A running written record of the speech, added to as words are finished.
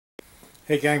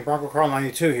Hey gang, Bronco Carl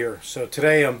 92 here. So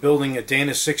today I'm building a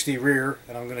Dana 60 rear,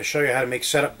 and I'm going to show you how to make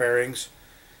setup bearings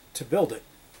to build it.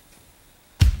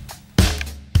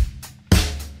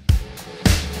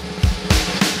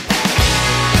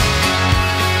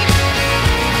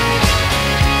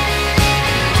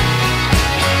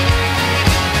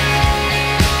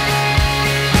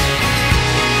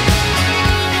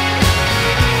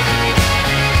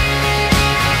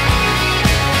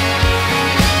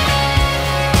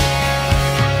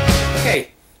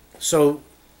 So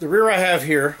the rear I have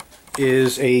here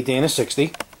is a Dana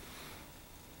 60,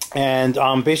 and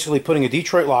I'm basically putting a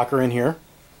Detroit locker in here,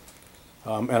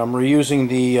 and I'm reusing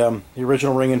the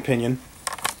original ring and pinion,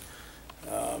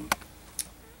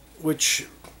 which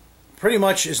pretty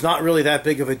much is not really that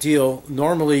big of a deal.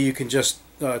 Normally you can just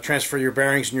transfer your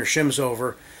bearings and your shims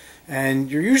over, and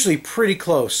you're usually pretty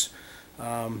close,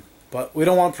 but we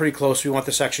don't want pretty close. We want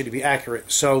this actually to be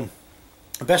accurate. So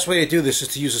the best way to do this is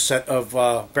to use a set of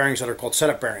bearings that are called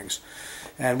setup bearings.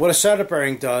 And what a setup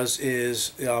bearing does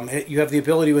is you have the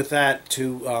ability with that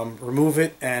to remove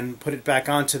it and put it back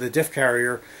onto the diff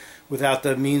carrier without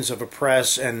the means of a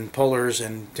press and pullers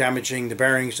and damaging the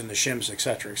bearings and the shims,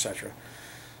 etc., etc.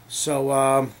 So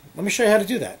let me show you how to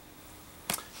do that.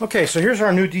 Okay, so here's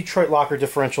our new Detroit locker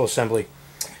differential assembly.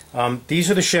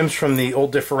 These are the shims from the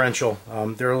old differential.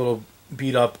 They're a little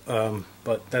beat up,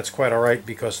 but that's quite alright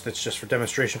because that's just for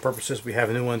demonstration purposes. We have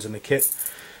new ones in the kit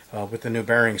with the new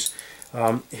bearings.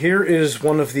 Here is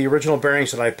one of the original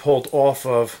bearings that I pulled off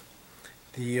of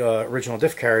the original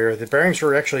diff carrier. The bearings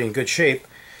are actually in good shape,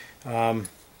 and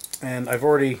I've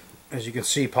already, as you can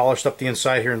see, polished up the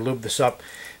inside here and lubed this up.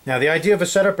 Now the idea of a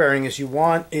setup bearing is you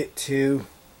want it to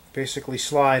basically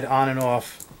slide on and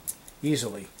off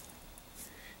easily.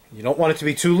 You don't want it to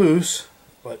be too loose,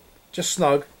 but just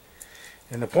snug.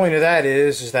 And the point of that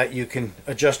is that you can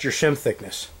adjust your shim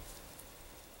thickness.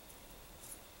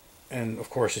 And of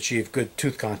course achieve good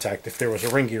tooth contact if there was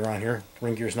a ring gear on here. The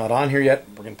ring gear is not on here yet.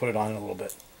 We're going to put it on in a little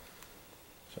bit.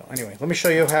 So anyway, let me show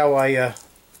you how I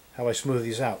smooth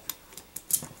these out.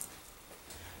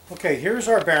 Okay, here's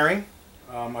our bearing.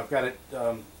 I've got it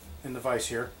in the vise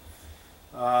here.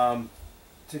 To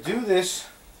do this,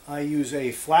 I use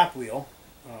a flap wheel.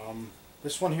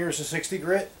 This one here is a 60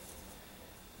 grit.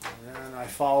 And I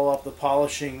follow up the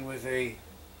polishing with a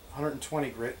 120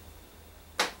 grit,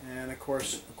 and of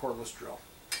course a cordless drill.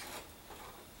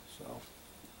 So,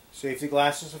 safety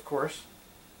glasses, of course.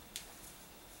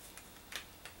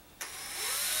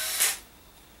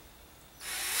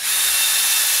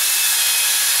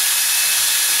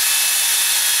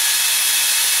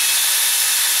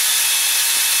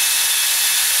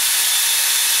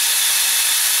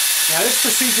 Now this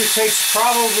procedure takes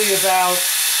probably about,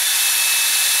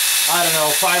 I don't know,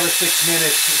 5 or 6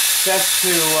 minutes. It's best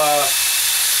to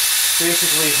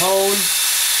basically hone,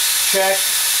 check,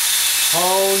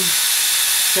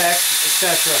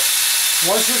 etc.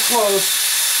 Once you're close,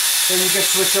 then you can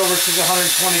switch over to the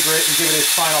 120 grit and give it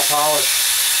its final polish.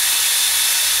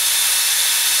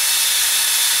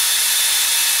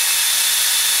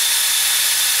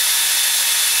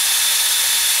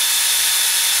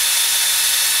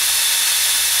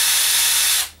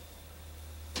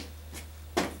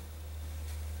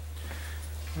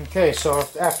 Okay, so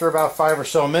after about 5 or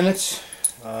so minutes,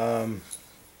 we're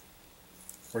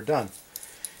done.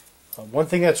 One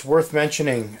thing that's worth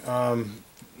mentioning,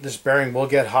 this bearing will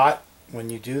get hot when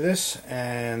you do this,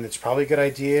 and it's probably a good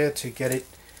idea to get it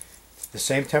the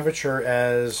same temperature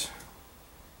as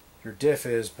your diff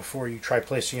is before you try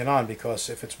placing it on, because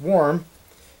if it's warm,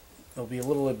 it'll be a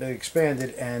little bit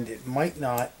expanded and it might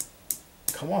not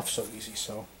come off so easy.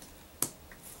 So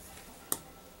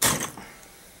there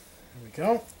we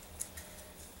go.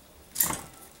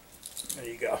 There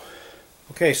you go.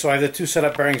 Okay, so I have the two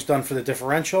setup bearings done for the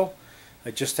differential. I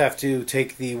just have to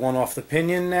take the one off the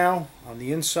pinion now on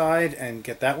the inside and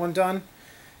get that one done,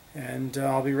 and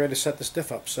I'll be ready to set this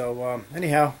diff up. So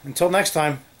anyhow, until next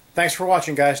time, thanks for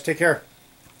watching, guys. Take care.